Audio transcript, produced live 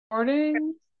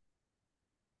Recording.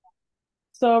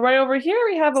 So right over here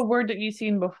we have a word that you've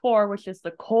seen before, which is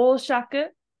the kohlschacke,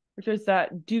 which is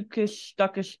that dukish,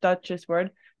 duckish, duchess word.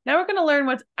 Now we're going to learn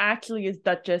what actually is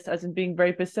duchess, as in being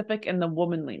very specific in the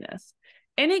womanliness.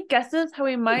 Any guesses how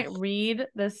we might read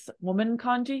this woman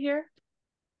kanji here?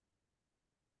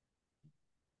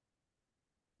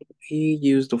 He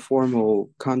used the formal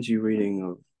kanji reading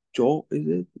of Jo, is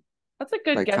it? That's a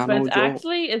good Like guess, but Kano Jo?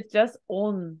 it's just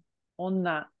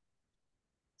onna.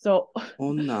 So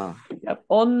Onna. yep,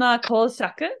 onna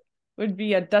kohlschacke would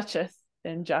be a duchess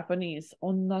in Japanese.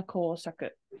 Onna kohlschacke.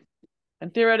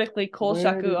 And theoretically, Where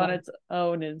kohlschacke did on I? its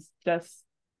own is just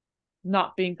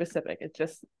not being specific. It's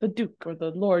just the duke or the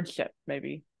lordship,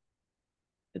 maybe.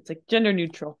 It's like gender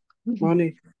neutral.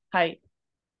 Money. Hi.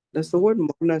 Does the word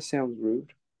Mona sound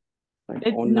rude? Like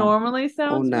It Onna. normally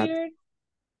sounds Onna. weird,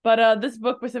 but this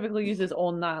book specifically uses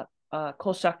onna,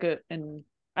 kohlschacke, in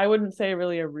I wouldn't say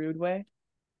really a rude way.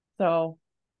 So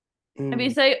if you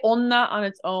Mm. say onna on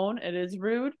its own, it is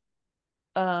rude.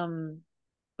 Um,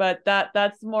 but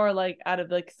that's more like out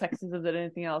of like sexism than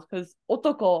anything else, because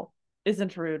otoko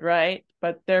isn't rude, right?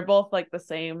 But they're both like the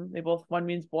same. They both, one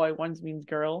means boy, one means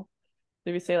girl.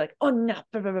 So if you say like oh no,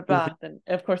 blah, blah, blah, Mhm. blah, then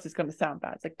of course it's going to sound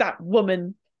bad. It's like that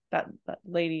woman, that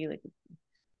lady, like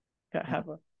gotta have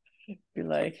a be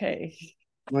like, hey,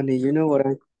 Money,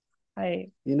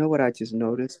 hi, you know what I just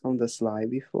noticed from the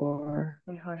slide before?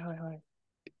 hi, hi, hi, hi.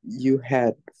 You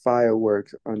had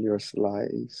fireworks on your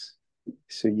slides.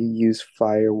 So you use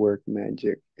firework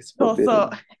magic. It's So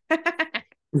forbidden.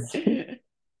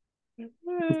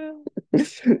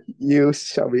 You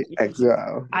shall be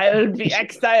exiled. I'll be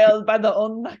exiled by the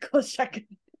Onako Shaku.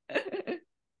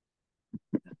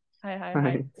 Hi, hi,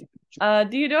 hi. Right.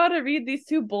 Do you know how to read these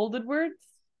two bolded words?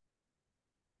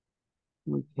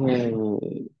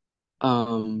 Okay.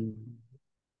 Um,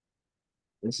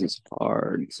 this is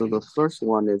hard. So the first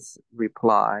one is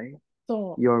reply.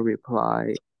 So Your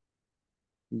reply.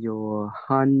 Your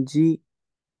hanji. Is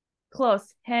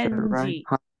close. that right?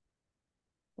 Henji.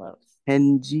 Close.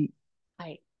 Henji.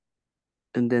 Hi.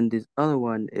 And then this other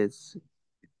one is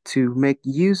to make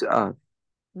use of.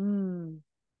 Hmm.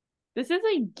 This is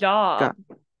a job Got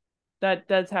that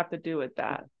does have to do with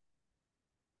that.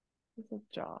 It's a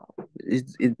job.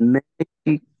 is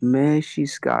Meshi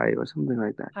sky or something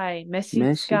like that. Hi. Meshi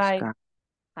Meshitsukai. sky.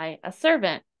 Hi. A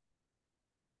servant.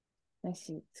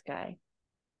 Meshitsukai.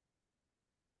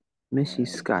 Meshi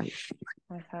Hi. sky.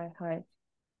 Hi. Hi.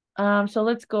 Hi. So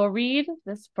let's go read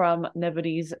this from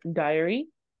Nevity's diary.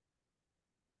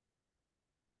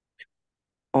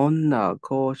 女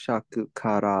公爵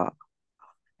から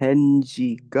返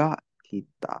事が来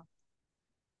た.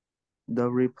 The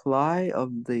reply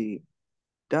of the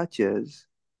Duchess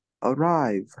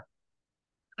arrived.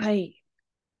 Hi.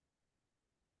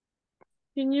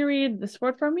 Can you read this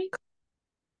word for me?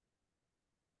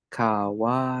 変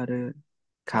わる、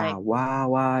Hi. 変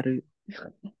わる.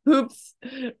 Oops.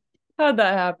 How'd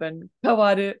that happen?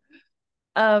 Kawaru.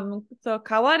 So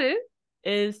kawaru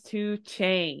is to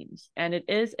change, and it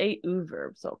is a u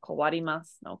verb. So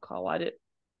kawarimasu no kawaru.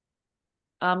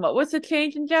 What's the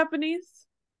change in Japanese?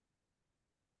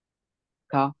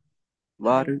 変わ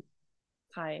Hi. る,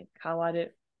 Hi. Kawaru.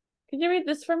 Can you read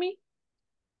this for me?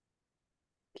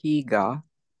 気が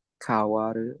変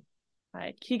わる.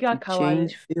 Hi. Kiga To kawaru.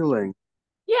 change feeling.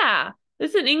 Yeah.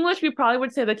 This in English, we probably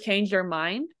would say to change your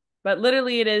mind, but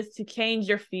literally it is to change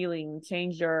your feeling,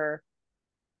 change your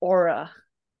aura,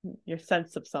 your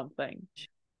sense of something.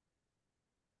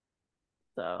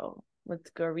 So let's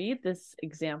go read this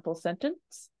example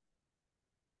sentence.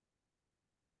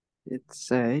 It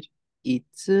said, い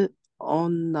つ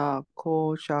女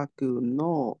公爵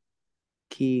の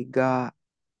気が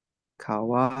変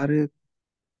わる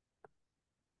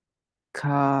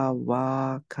か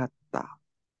わかった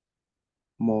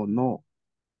もの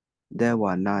で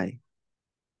はない。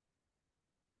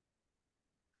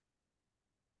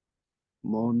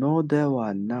Mono de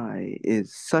wa nai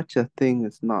is such a thing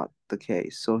is not the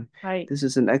case. So Hi. this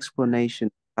is an explanation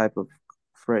type of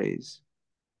phrase.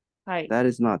 Hi. That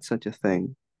is not such a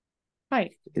thing.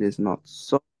 Hi. It is not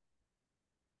so.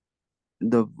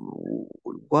 The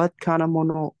what kind of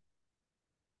mono?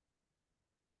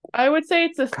 I would say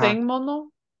it's a Ka. thing mono.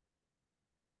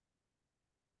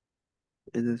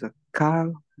 It is a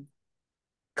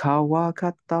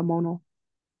kawakata mono.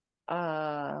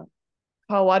 Uh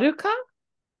Kawaruka?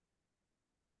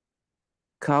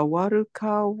 Kawaru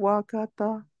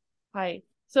kawakata. Hi.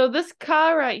 So this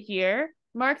ka right here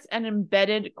marks an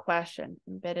embedded question.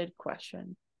 Embedded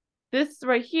question. This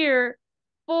right here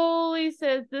fully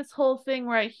says this whole thing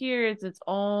right here is its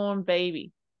own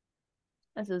baby.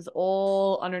 This is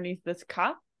all underneath this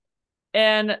ka.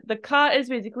 And the ka is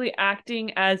basically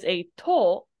acting as a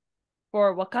to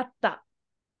for wakatta.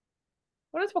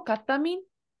 What does wakatta mean?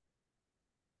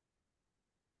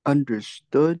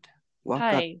 Understood.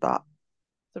 Hi. Wakatta.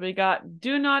 So we got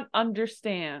do not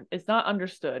understand. It's not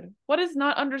understood. What is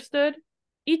not understood?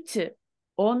 Itsu.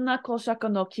 Onna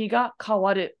koshaku no ki ga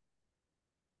kawaru.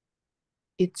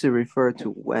 It's refer to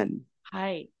when.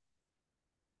 Hi.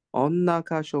 女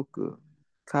過食、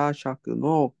過食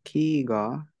の木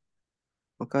が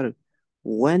わかる。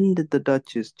When did the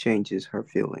Duchess changes her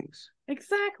feelings?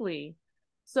 Exactly.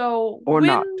 So Or when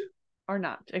not. or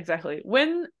not, exactly.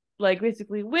 When, like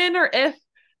basically when or if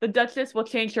the Duchess will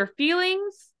change her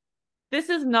feelings, this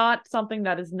is not something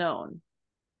that is known.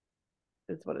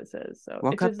 That's what it says. So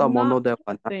わ it かっ is たも not のでは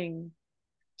な a い。 thing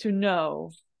to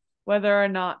know whether or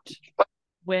not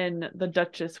when the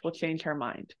Duchess will change her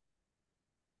mind.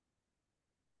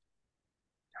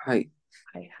 はい。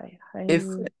はいはいはい。 If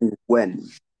and when.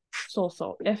 そう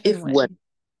そう。If If and when. when.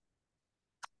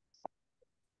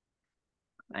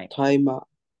 はい。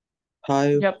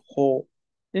逮Yep. 捕。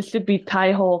 This should be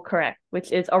逮捕 correct,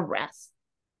 which is arrest.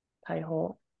 逮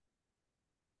捕.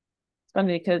 It's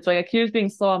funny because like Akira's being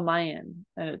slow on my end,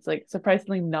 and it's like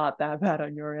surprisingly not that bad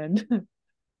on your end.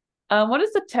 What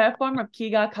is the te form of ki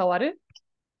ga kawaru?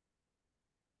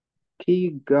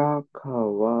 木が変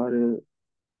わる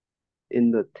in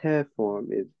the te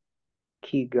form is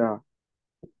木が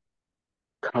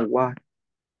変わっ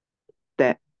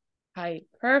て Hi, with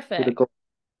a perfect. go.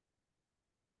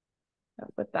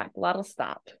 With that glottal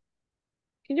stop.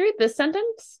 Can you read this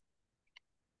sentence?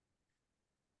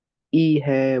 伊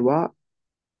兵は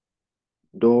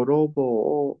泥棒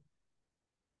を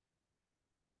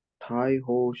逮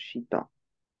捕した。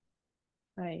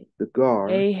Right. The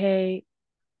guard, Hey.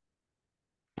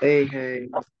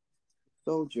 a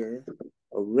soldier,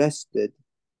 arrested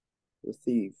the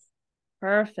thief.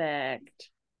 Perfect.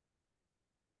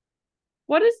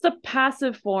 What is the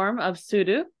passive form of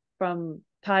suru from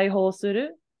taiho suru?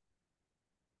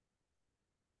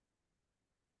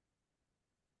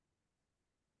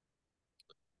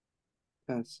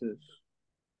 Passive.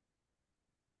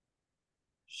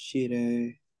 知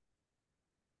れ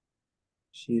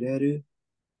る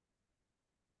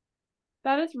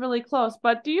That is really close.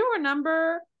 But do you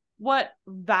remember what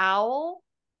vowel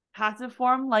passive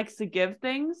form likes to give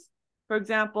things? For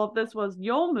example, if this was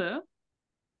yomu,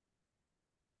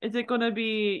 is it going to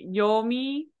be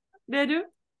yomi reru?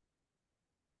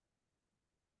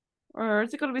 Or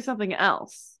is it going to be something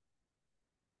else?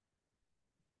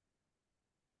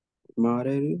 ま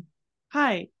れる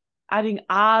Hi, adding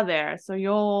a there. So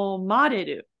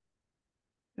yomareru.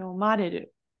 Yomareru.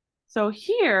 So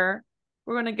here,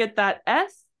 we're going to get that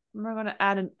S, and we're going to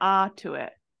add an a to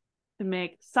it to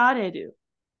make sareru.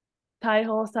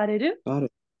 Taiho sareru. あ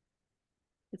る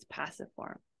It's passive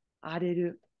form.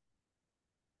 Areru.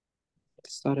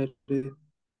 される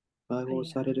逮捕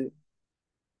される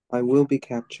I will be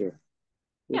captured.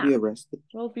 Will be arrested.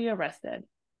 Will be arrested.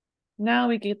 Now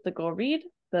we get to go read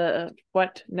the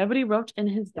what nobody wrote in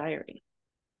his diary.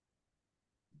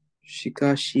 し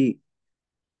かし、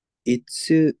い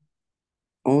つ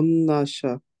女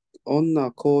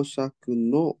公爵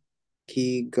の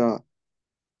気が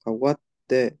変わっ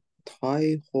て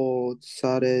逮捕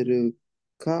される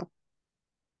か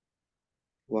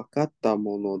分かった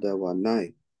ものではな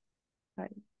い。は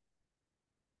い。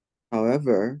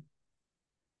However,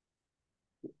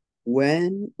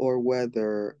 when or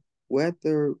whether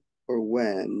or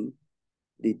when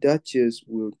the Duchess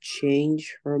will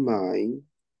change her mind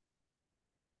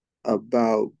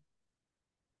about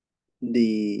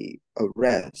the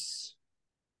arrest,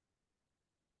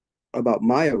 about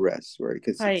my arrest, right?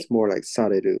 Because it's more like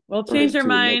sareru. Well, change their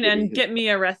mind nobody and get me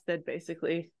arrested,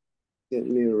 basically. Get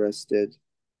me arrested.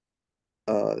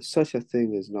 Such a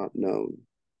thing is not known.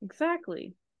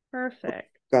 Exactly. Perfect.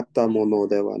 分かったもの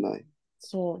ではない。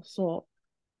So.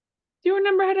 Do you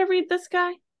remember how to read this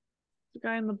guy? The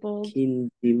guy in the bold. 禁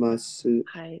じます。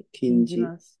はい。禁じ。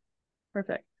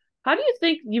Perfect. How do you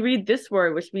think you read this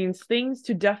word, which means things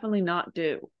to definitely not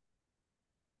do?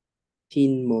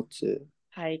 禁物。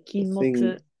はい。禁物。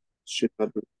Thing should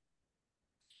not be.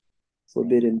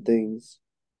 Forbidden things.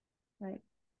 Right.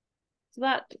 So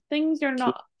that things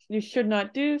you should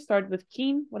not do started with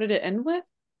kin. What did it end with?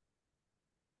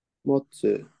 持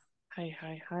つ。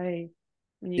Hi.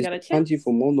 When you It's got a the kanji chance.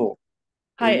 for mono.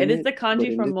 Hi, it is it? the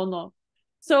kanji for mono.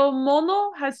 So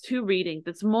mono has two readings.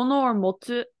 It's mono or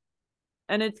motsu,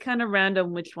 and it's kind of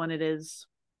random which one it is.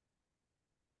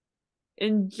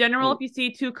 In general, if you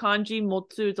see two kanji,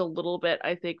 motsu is a little bit,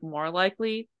 I think, more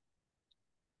likely.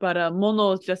 But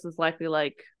mono is just as likely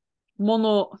like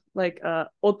mono, like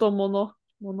otomono,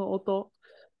 mono oto.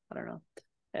 I don't know.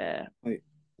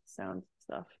 Sound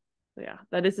stuff. So yeah,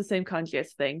 that is the same kanji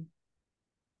as thing.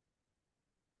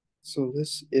 So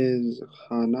this is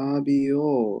hanabi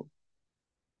o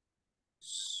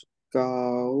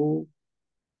tsukau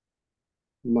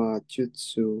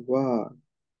majutsu wa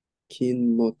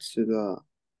kinmotsu da.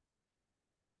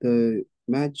 The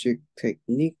magic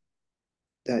technique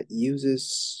that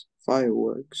uses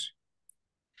fireworks.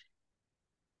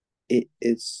 It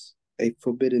is a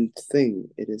forbidden thing.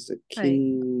 It is a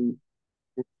kinmotsu.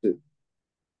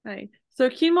 Right. So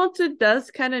kinmotsu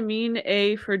does kind of mean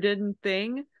a forbidden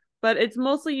thing, but it's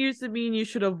mostly used to mean you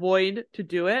should avoid to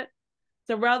do it.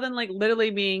 So rather than like literally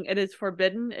being it is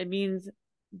forbidden, it means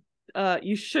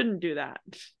you shouldn't do that.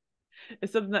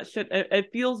 It's something that it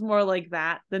feels more like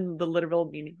that than the literal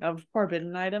meaning of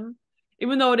forbidden item.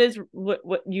 Even though it is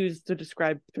what used to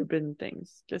describe forbidden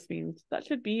things, just means that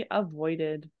should be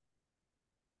avoided.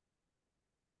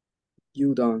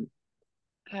 Yudan.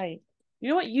 Hi. You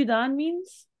know what yudan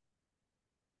means?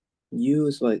 Yu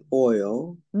is like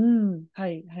oil.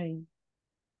 Hi, hi.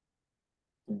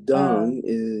 Dung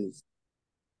is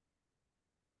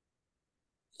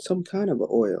some kind of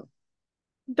oil.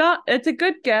 It's a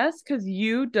good guess because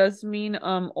yu does mean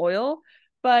oil,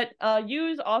 but yu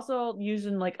is also used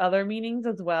in like other meanings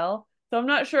as well. So I'm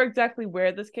not sure exactly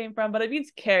where this came from, but it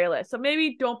means careless. So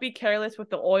maybe don't be careless with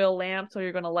the oil lamp, so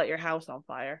you're gonna light your house on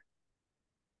fire.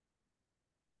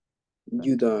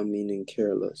 Yudan meaning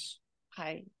careless.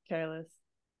 Hi, careless.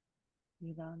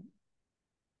 Yudan.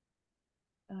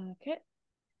 Okay.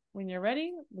 When you're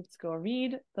ready, let's go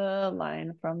read the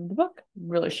line from the book.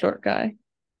 Really short guy.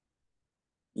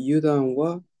 Yudan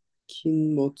wa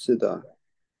kinmotsu da.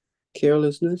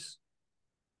 Carelessness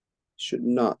should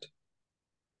not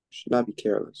be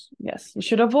careless. Yes, you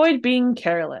should avoid being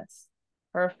careless.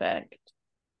 Perfect.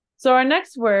 So our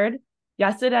next word,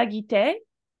 yasuragite.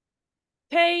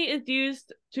 Te is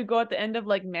used to go at the end of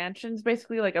like mansions,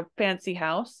 basically like a fancy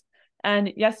house. And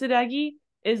yasuragi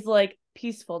is like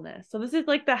peacefulness. So this is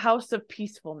like the house of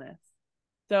peacefulness.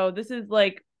 So this is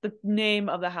like the name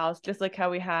of the house, just like how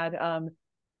we had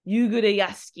Yugure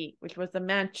Yasuki, which was the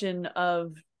mansion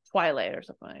of Twilight or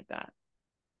something like that.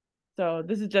 So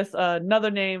this is just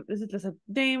another name. This is just a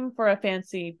name for a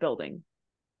fancy building.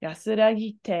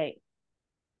 Yasuragi-te.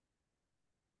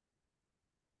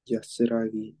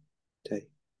 Yasuragi-te.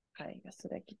 Hi,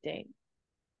 yasuragi-te.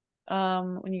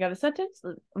 When you got a sentence,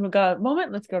 we got a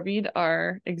moment, let's go read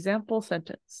our example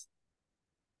sentence.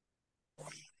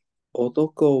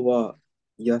 男は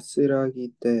安ら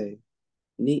ぎ亭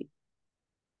に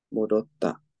戻っ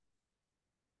た。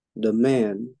The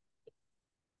man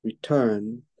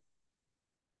returned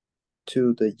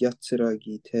to the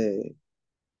Yatsuragi-te,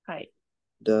 Hi.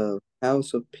 the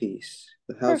house of peace,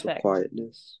 the house Perfect. of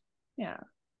quietness. Yeah.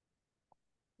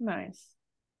 Nice.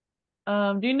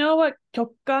 Do you know what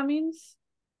kyokka means?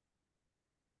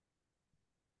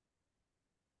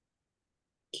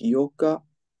 Kyoka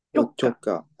or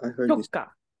choka? I heard you. Kyokka.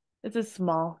 It's a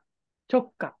small.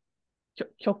 Kyokka.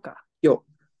 Kyokka. Kyo.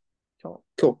 Kyo.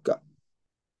 Kyoka.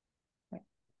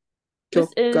 This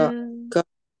Kyoka.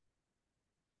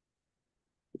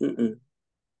 is...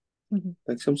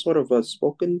 Like some sort of a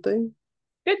spoken thing?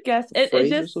 Good guess. It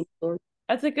just, of some sort?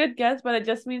 That's a good guess, but it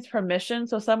just means permission.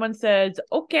 So someone says,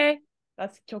 okay,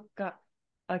 that's kyokka.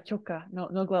 Kyokka.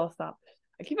 No glow stop.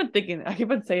 I keep on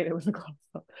saying it was a glow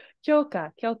stop.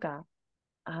 Kyokka.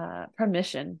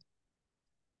 Permission.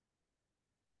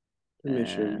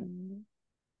 Permission.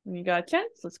 When you got a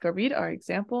chance, let's go read our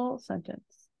example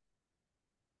sentence.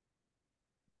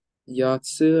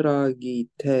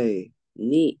 Yatsuragi-te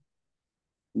ni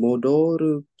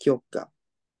modoru kyoka.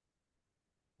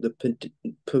 The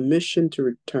permission to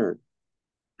return.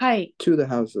 Hi. To the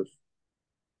house of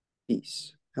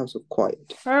peace, house of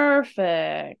quiet.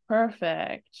 Perfect.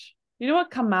 You know what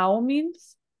kamao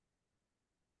means?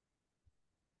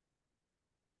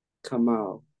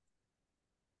 Kamao.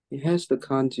 It has the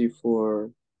kanji for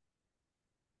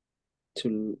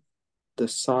the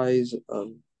size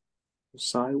of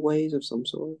sideways of some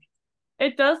sort.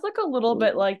 It does look a little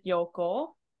bit like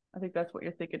yoko. I think that's what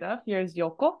you're thinking of. Here's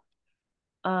yoko.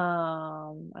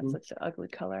 That's such an ugly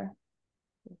color.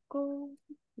 Yoko.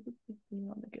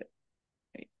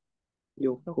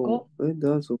 Yoko. It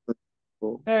does look like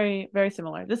yoko. Very, very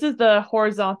similar. This is the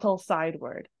horizontal side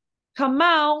word.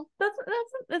 Kamau,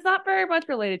 that's not very much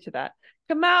related to that.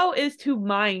 Kamau is to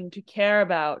mind, to care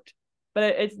about, but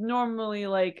it's normally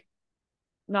like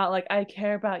not like I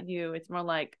care about you. It's more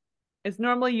like it's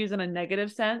normally used in a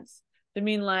negative sense to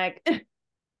mean like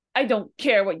I don't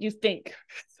care what you think.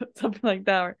 Something like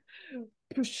that. Or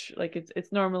push, like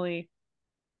it's normally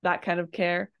that kind of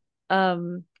care.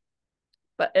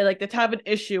 But like to have an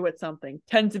issue with something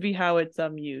tends to be how it's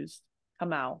used.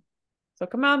 Kamau. So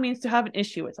kamau means to have an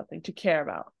issue with something, to care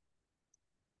about.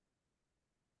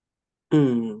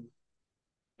 Mm.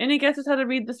 Any guesses how to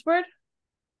read this word?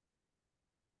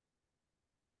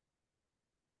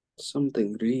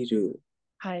 Something riru.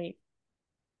 Hi.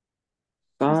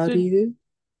 Sariru?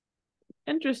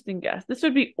 Interesting guess. This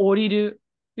would be oriru.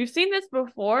 We've seen this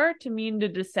before to mean to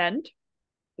descend.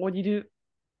 Oriru,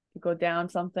 to go down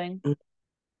something. Mm.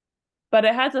 But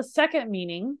it has a second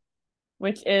meaning,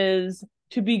 which is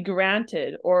to be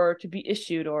granted or to be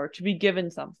issued or to be given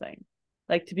something,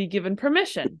 like to be given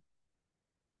permission.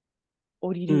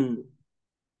 Oriru. Mm.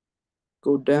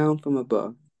 Go down from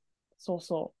above.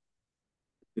 So.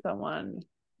 Someone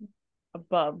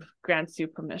above grants you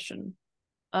permission.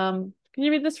 Can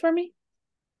you read this for me?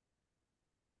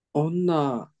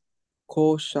 女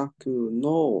公爵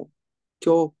の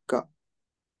許可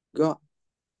が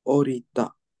下り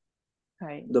た。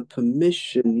Hi. The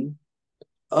permission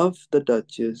of the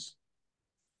Duchess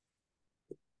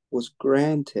was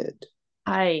granted.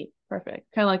 Hi.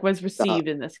 Perfect. Kind of like was received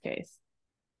in this case.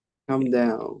 Came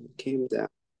down.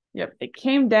 Yep. It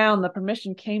came down. The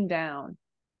permission came down.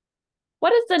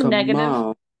 What is the negative?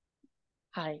 Kamal,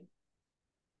 Hi.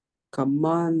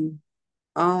 kaman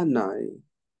anai.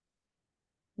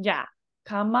 Yeah.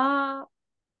 Kama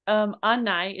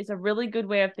anai is a really good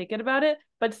way of thinking about it,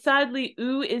 but sadly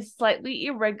u is slightly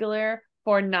irregular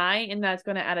for nai, and that's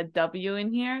going to add a w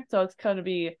in here, so it's going to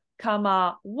be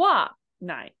kama wa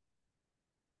nai.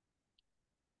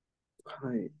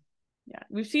 Hi. Yeah,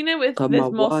 we've seen it with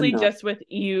this mostly just with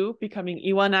iu becoming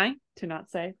iwanai, to not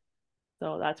say.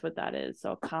 So that's what that is.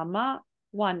 So kama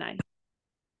wanai.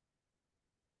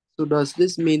 So does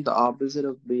this mean the opposite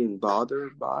of being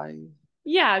bothered by?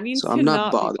 Yeah, it means So to I'm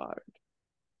not be bothered.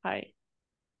 Hi.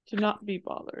 To not be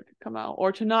bothered. Come out.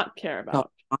 Or to not care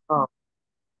about.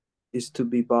 Is to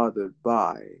be bothered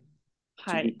by.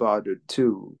 Hi. To be bothered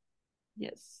to.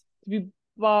 Yes. To be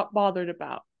bothered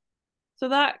about. So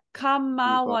that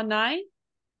kama wanai,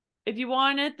 if you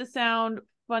want it to sound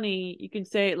funny, you can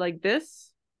say it like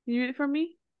this. Can you read it for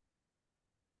me?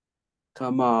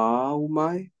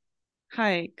 Kamaumai.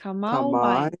 Hi.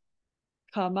 Kamaumai.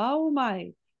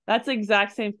 Kamaumai. That's the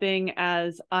exact same thing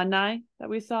as anai that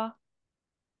we saw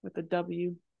with the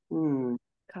W.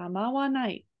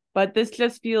 Kamawanai. But this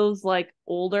just feels like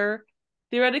older.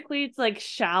 Theoretically, it's like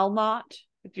shall not,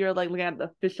 if you're like looking at the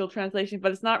official translation,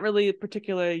 but it's not really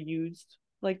particularly used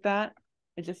like that.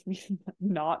 It just means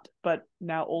not, but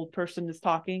now old person is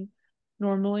talking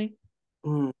normally.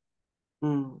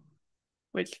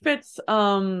 Which fits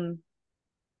Nebity.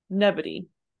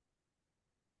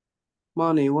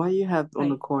 Money, why you have on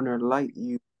the corner like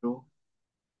usual?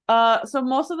 So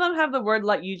most of them have the word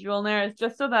like usual in there. It's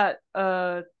just so that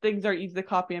things are easy to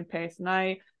copy and paste. And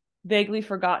I vaguely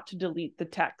forgot to delete the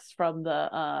text from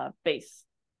the base.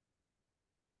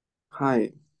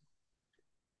 Hi.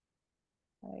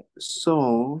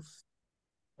 So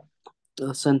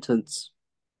the sentence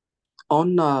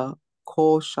女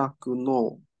公爵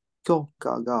の許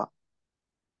可が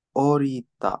下り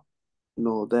た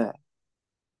ので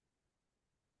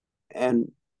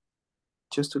and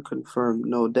just to confirm,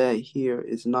 no de here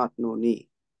is not no ni.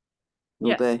 No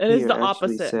yes, de it here is the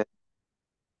actually opposite. said,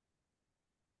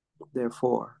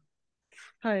 therefore.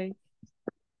 Hi.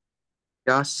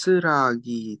 安ら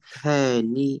ぎ手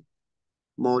に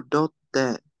戻っ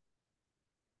て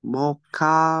も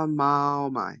構わ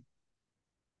ない。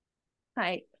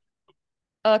Hi.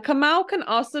 Kamau can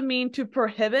also mean to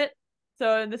prohibit.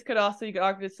 So this could also, you could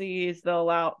obviously use the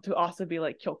allow to also be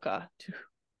like kyoka,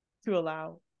 to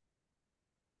allow.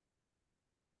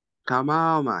 構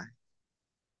わない。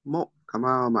も構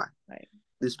わない。Right.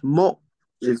 This mo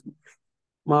is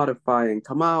modifying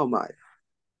構わない。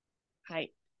Hi.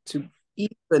 To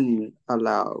even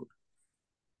allow.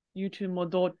 You to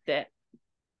modotte.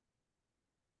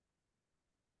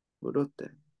 Modotte.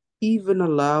 Even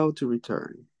allow to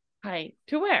return. Hi.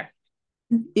 To where?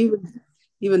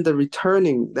 Even the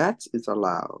returning, that is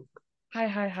allowed.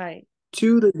 Hi.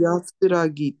 To the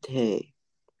Yatsuragite.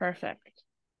 Perfect.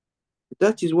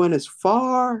 That is when it's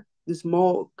far, this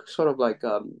more sort of like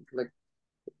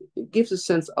it gives a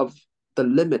sense of the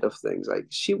limit of things. Like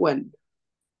she went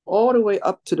all the way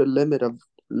up to the limit of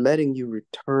letting you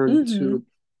return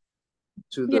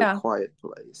to the quiet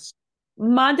place.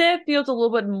 Made feels a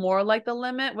little bit more like the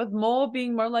limit, with mo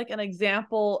being more like an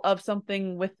example of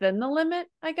something within the limit,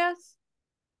 I guess.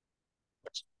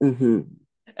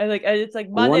 And like it's like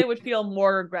Mane would feel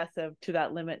more aggressive to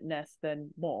that limitness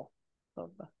than mo.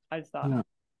 So I just thought I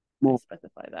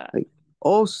specify that. Like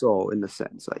also in the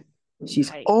sense like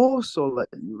she's also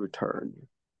letting you return.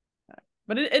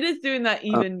 But it is doing that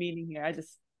even meaning here. I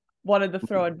just wanted to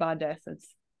throw in Made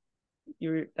since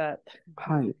you that.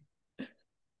 Hi.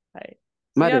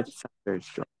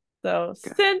 So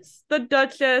since the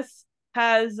Duchess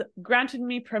has granted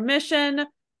me permission,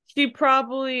 she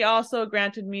probably also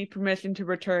granted me permission to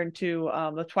return to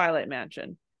the Twilight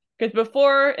Mansion. Because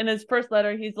before, in his first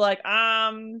letter, he's like,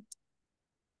 send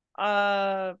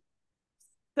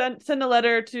a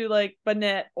letter to like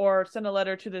Banette or send a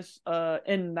letter to this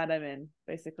inn that I'm in,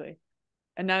 basically.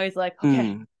 And now he's like,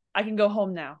 okay, I can go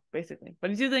home now, basically. But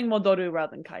he's using Modoru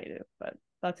rather than Kairu. But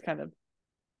that's kind of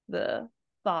the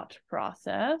thought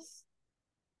process.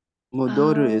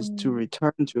 Modoru is to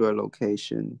return to a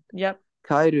location. Yep.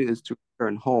 Kairu is to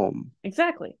return home.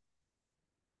 Exactly.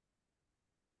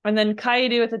 And then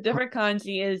Kairu with a different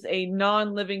kanji is a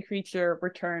non-living creature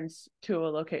returns to a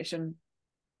location.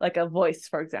 Like a voice,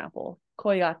 for example.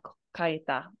 Koya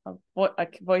kaita. A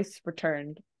voice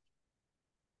returned.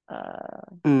 Do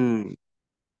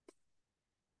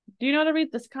you know how to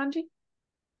read this kanji?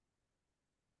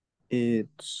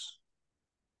 It's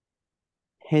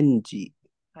Henji.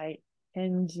 Hi,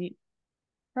 Henji.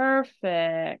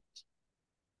 Perfect.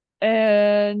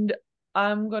 And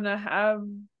I'm gonna have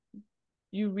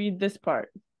you read this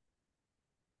part.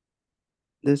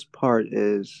 This part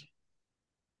is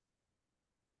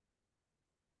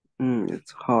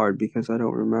it's hard because I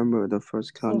don't remember the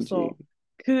first kanji.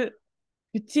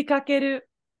 口かける。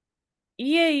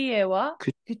家々は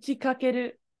口かけ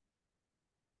る。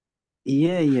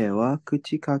家々は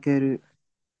口かける。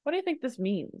What do you think this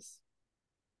means?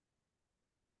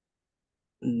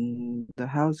 The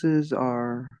houses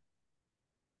are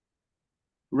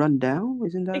run down?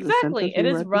 Isn't that exactly? It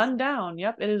is run down.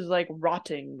 Yep, it is like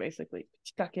rotting, basically.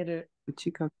 口かける。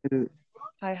口かける。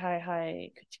は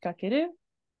い。口かける。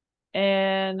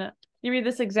And you read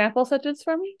this example sentence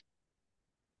for me?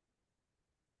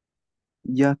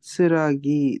 安ら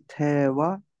ぎ手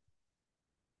は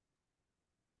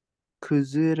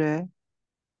崩れ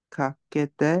かけ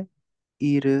て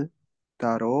いる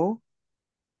だろ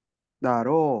う。は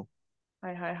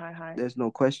い。There's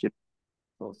no question.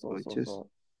 そう。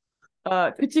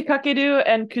Kuchikakeru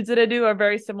and kuzureru are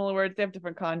very similar words. They have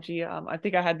different kanji. I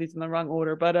think I had these in the wrong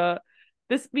order, but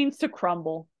this means to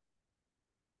crumble.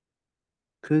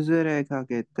 崩れか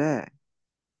けて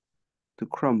to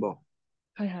crumble.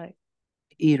 はい。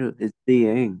いる is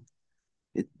being.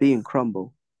 It's being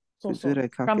crumble. そう。崩れ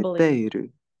かけてい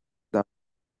る。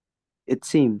It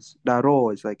seems. だろ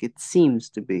う is like it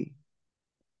seems to be.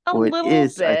 Or it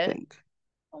is, I think.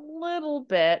 A little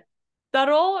bit.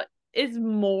 Daro is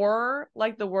more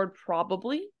like the word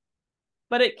probably,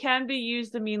 but it can be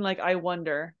used to mean like I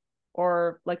wonder,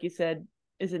 or like you said,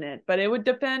 isn't it? But it would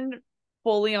depend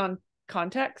fully on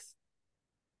context.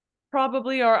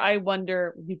 Probably or I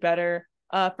wonder would be better.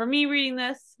 For me reading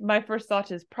this, my first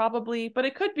thought is probably, but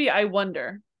it could be I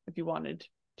wonder if you wanted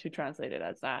to translate it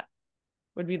as that.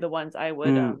 Would be the ones I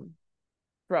would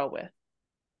throw with.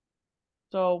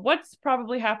 So what's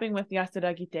probably happening with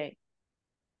Yasuragite?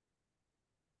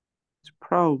 It's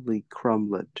probably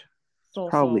crumbled.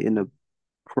 Probably in a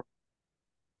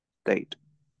state.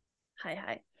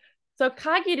 Hi. So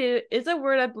kagiru is a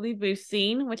word I believe we've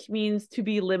seen, which means to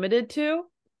be limited to.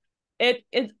 It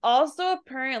is also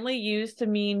apparently used to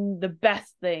mean the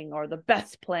best thing or the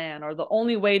best plan or the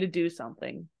only way to do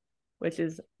something, which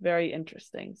is very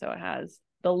interesting. So it has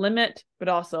the limit, but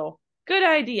also good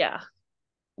idea.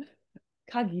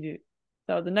 Kagiru.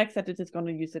 So the next sentence is going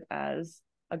to use it as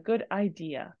a good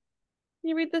idea. Can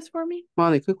you read this for me?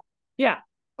 Monica? Yeah.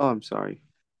 Oh, I'm sorry.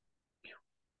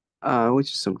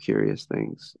 Which is some curious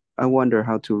things. I wonder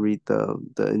how to read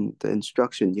the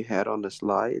instruction you had on the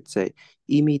slide. It say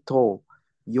imi to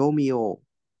yomi o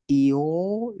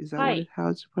io. Is that how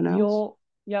it's pronounced? Yo.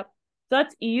 Yep. So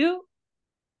that's iu,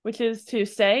 which is to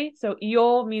say. So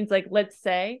io means like let's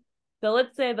say. So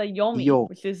let's say the yomi,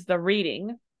 which is the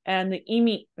reading, and the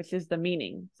imi, which is the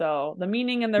meaning. So the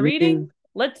meaning and the reading,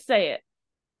 let's say it.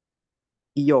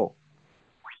 Yo.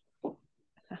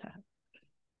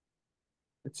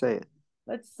 Let's say it.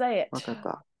 Let's say it.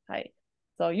 Wakata. Hi.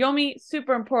 So yomi,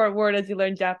 super important word as you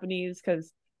learn Japanese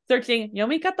because searching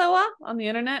yomikata wa on the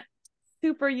internet,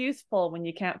 super useful when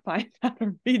you can't find how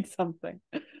to read something.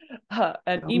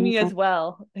 And imi as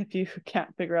well, if you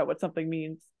can't figure out what something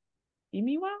means.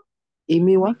 Imi wa?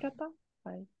 Imi wa?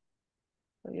 Hi.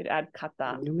 So you'd add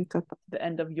kata Yomikata. to the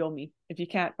end of yomi if you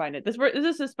can't find it. This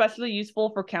is especially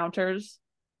useful for counters.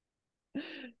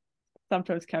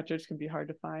 Sometimes counters can be hard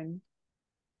to find.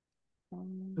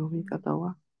 読み方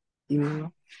は意味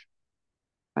は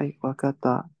はい、わかっ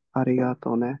た。ありが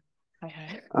とうね。はいは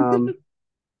い。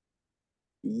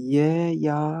Yeah,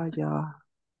 yeah, yeah.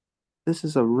 This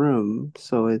is a room,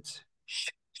 so it's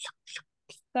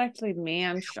It's actually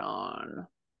mansion.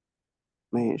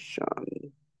 mansion.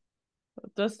 So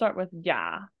it does start with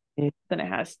ya. Then it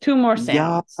has two more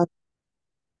Ya, sounds.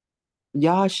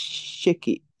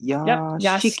 yashiki, Yep, yashiki.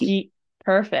 yashiki.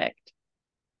 Perfect.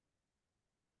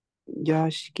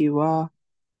 屋敷は、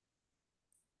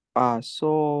あ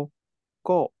そ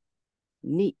こ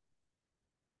に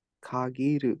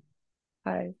限る。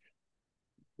Hi.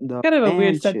 The Kind of a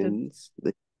weird sentence.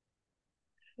 mansions,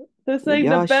 They're the saying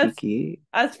the best, 屋敷、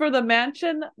as for the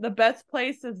mansion, the best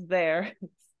place is there.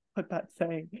 What that's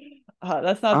saying.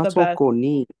 That's not あ the そ best. こ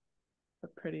に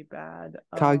Pretty bad.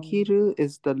 限る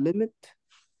is the limit.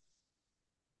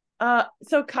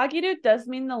 So kagiru does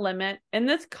mean the limit. In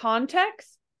this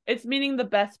context, it's meaning the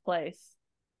best place.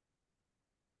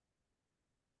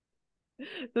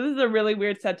 This is a really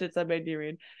weird sentence I made you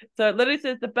read. So it literally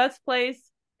says the best place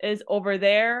is over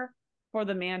there for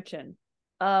the mansion.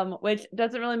 Which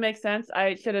doesn't really make sense.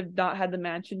 I should have not had the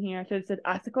mansion here. I should have said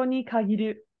asako ni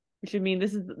kagiru, which would mean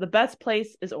this is the best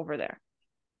place is over there.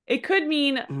 It could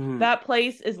mean that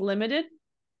place is limited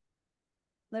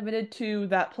to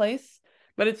that place,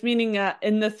 but it's meaning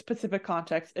in this specific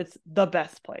context, it's the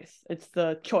best place. It's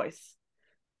the choice.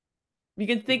 You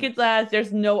can think it as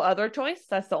there's no other choice.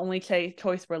 That's the only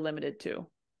choice we're limited to.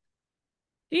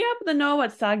 Do you happen to know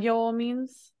what sagyo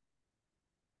means?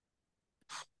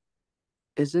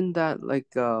 Isn't that like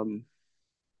a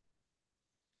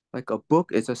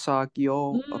book? It's a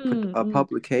sagyo, a It does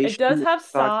publication, have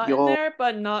sa in sagyo. there,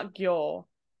 but not gyo.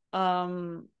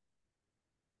 Um,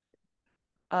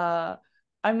 uh,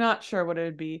 I'm not sure what it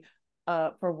would be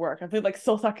for work. I think like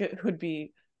sosaku would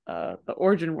be the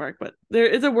origin work, but there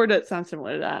is a word that sounds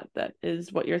similar to that. That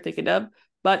is what you're thinking of.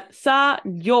 But sa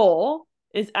yo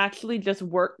is actually just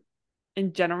work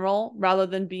in general, rather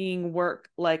than being work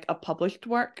like a published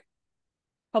work.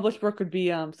 Published work would be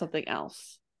something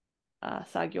else.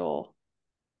 Sagyo.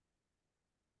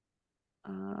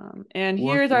 And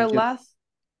Work here's in our general. last.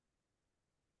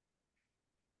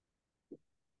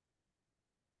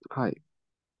 Hi.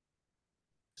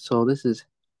 So this is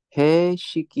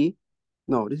heishiki.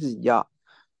 No, this is ya.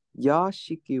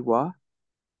 Yashiki wa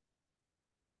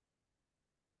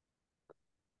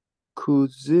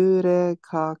崩れ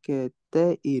かけ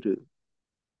ている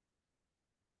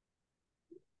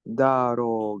だ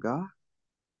ろうが、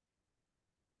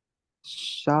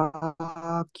写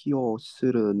記をす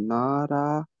るな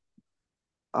ら、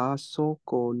あそ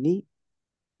こに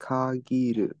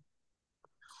限る。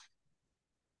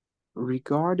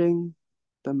Regarding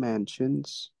the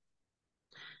mansions,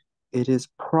 it is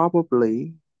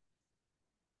probably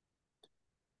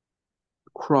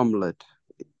crumbled.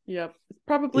 Yep, it's It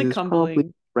probably is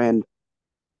probably crumbling.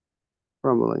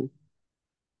 crumbling.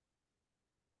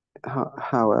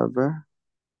 However,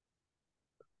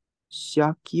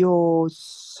 写記を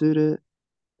する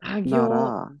な Sagyo.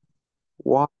 ら、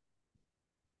わ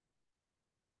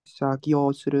写記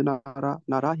をするなら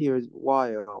here is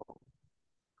while.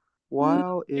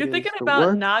 While it You're thinking is the about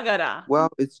work, Nagara. while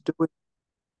it's doing.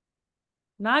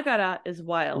 Nagara is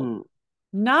while.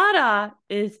 Nara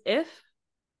is if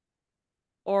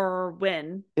or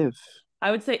when. If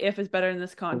I would say if is better in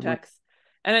this context.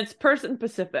 And it's person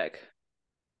specific.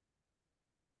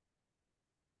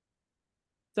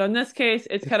 So in this case,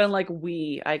 it's kind of like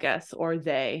we, I guess, or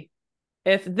they.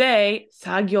 If they,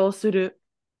 sagyo suru.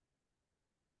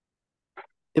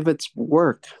 if it's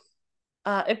work,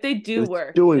 If they do if it's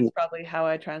work, doing, is probably how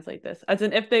I translate this. As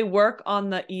in if they work on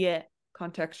the ie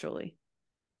contextually.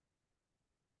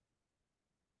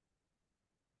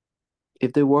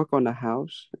 if they work on the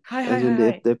house, Hi, hi, as hi, in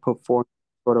if hi. they perform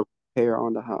sort of repair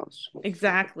on the house.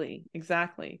 Exactly,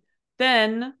 exactly.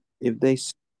 Then If they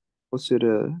す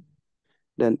る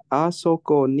then あそ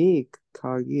こに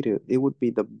限る it would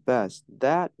be the best.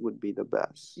 That would be the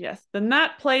best. yes, then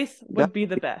that place That would be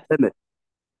the best. limit.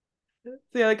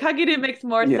 So yeah, the kagiru makes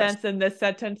more Yes. sense in this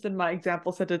sentence than my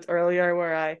example sentence earlier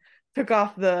where I took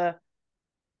off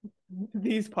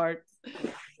these parts.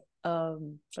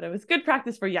 But it was good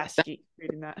practice for Yashiki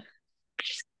reading that.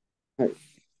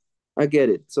 I get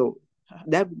it. So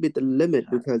that would be the limit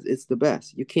because it's the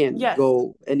best. You can't Yes.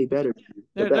 go any better than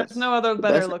the There's best. no other The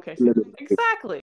better best location. limit. Exactly.